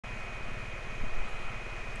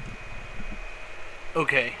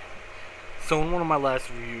Okay, so in one of my last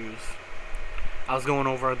reviews, I was going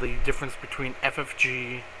over the difference between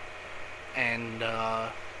FFG and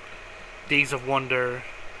Days of Wonder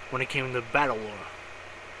when it came to BattleLore.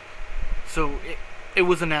 So it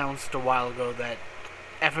was announced a while ago that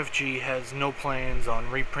FFG has no plans on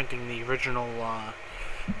reprinting the original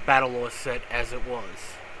BattleLore set as it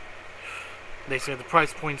was. They say the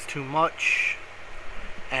price point's too much,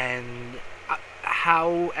 and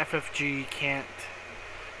how FFG can't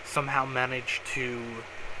somehow manage to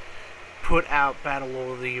put out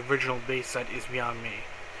BattleLore, the original base set, is beyond me.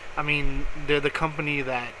 I mean, they're the company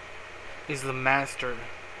that is the master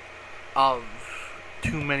of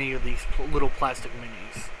too many of these little plastic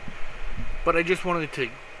minis. But I just wanted to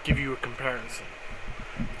give you a comparison.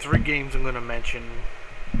 3 games I'm going to mention,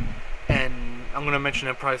 and I'm going to mention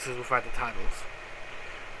their prices without the titles.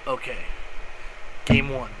 Okay. Game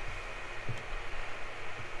 1.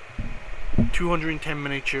 210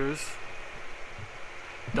 miniatures,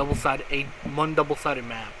 one double-sided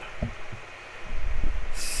map,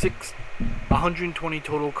 120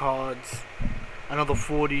 total cards, another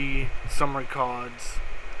 40 summary cards,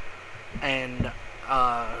 and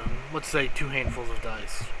let's say 2 handfuls of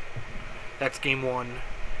dice. That's game 1.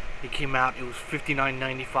 It came out. It was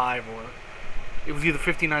 $59.95, or it was either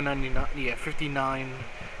 $59.99. Yeah, 59.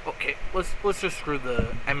 Okay, let's just screw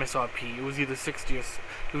the MSRP. It was either 60 or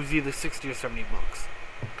 70 bucks.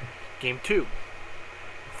 Game 2.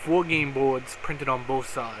 4 game boards printed on both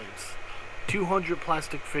sides. 200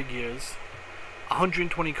 plastic figures,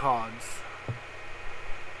 120 cards,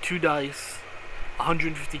 2 dice,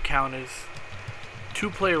 150 counters, 2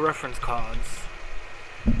 player reference cards.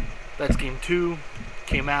 That's game 2.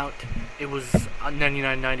 Came out. It was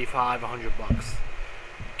 $99.95, 100 bucks.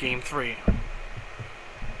 Game 3.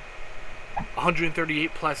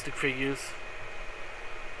 138 plastic figures,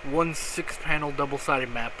 1 6-panel double-sided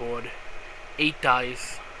map board, 8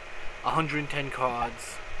 dice, 110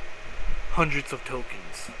 cards, hundreds of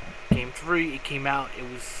tokens. Game 3, it came out. It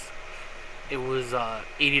was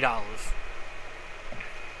 $80.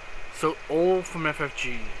 So all from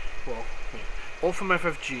FFG. Well, yeah, all from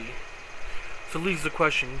FFG. So leaves the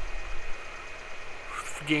question: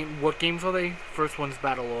 what games are they? First one's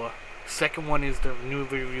BattleLore. Second one is the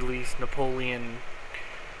newly released Napoleon,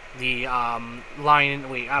 the Lion.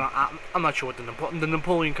 Wait, I'm not sure what the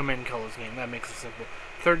Napoleon Command and Colors game. That makes it simple.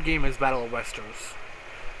 Third game is Battle of Westeros.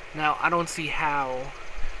 Now I don't see how,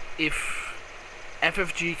 if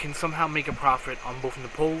FFG can somehow make a profit on both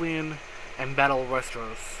Napoleon and Battle of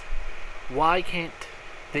Westeros, why can't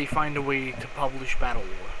they find a way to publish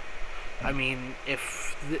BattleLore? I mean,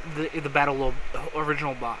 if the BattleLore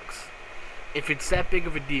original box, if it's that big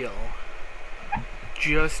of a deal,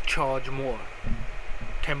 just charge more.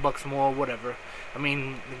 10 bucks more, whatever. I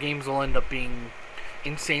mean, the games will end up being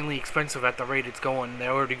insanely expensive at the rate it's going.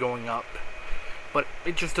 They're already going up. But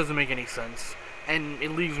it just doesn't make any sense. And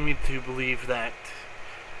it leaves me to believe that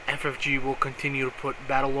FFG will continue to put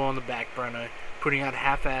BattleLore on the back burner, putting out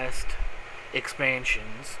half-assed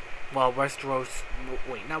expansions, while Westeros...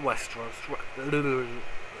 Wait, not Westeros.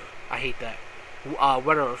 I hate that.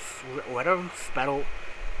 Westeros Battle...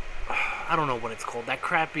 I don't know what it's called. That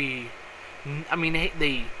crappy... I mean, I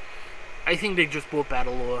think they just bought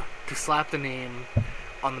BattleLore to slap the name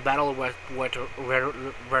on the Battle of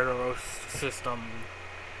Westeros system,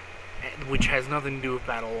 which has nothing to do with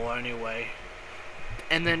BattleLore anyway,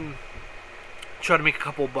 and then try to make a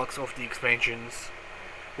couple bucks off the expansions,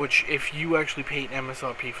 which, if you actually paid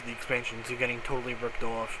MSRP for the expansions, you're getting totally ripped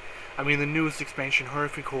off. I mean, the newest expansion,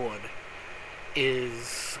 Horrific Horde,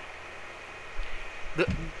 is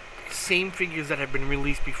the same figures that have been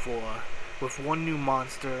released before, with one new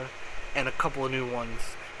monster and a couple of new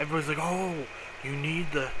ones. Everybody's like, "Oh, you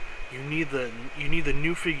need the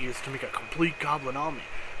new figures to make a complete goblin army."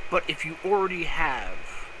 But if you already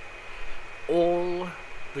have all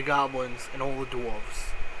the goblins and all the dwarves,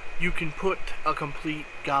 you can put a complete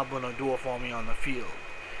goblin or dwarf army on the field.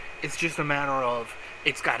 It's just a matter of,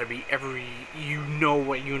 it's got to be every, you know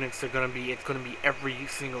what units they're going to be. It's going to be every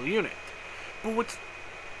single unit. But what's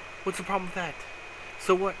the problem with that?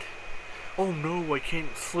 So what? Oh no, I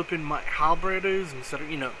can't slip in my halberders instead of,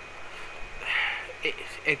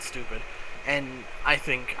 it's stupid. And I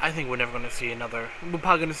think we're never going to see another, we're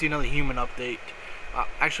probably going to see another human update.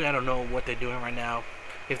 Actually, I don't know what they're doing right now,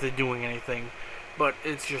 if they're doing anything, but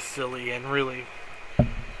it's just silly. And really,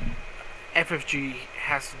 FFG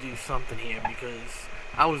has to do something here, because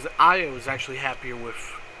I was actually happier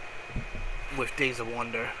with Days of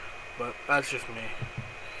Wonder, but that's just me.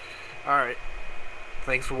 Alright,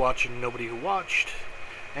 thanks for watching, nobody who watched,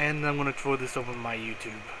 and I'm going to throw this over my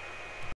YouTube.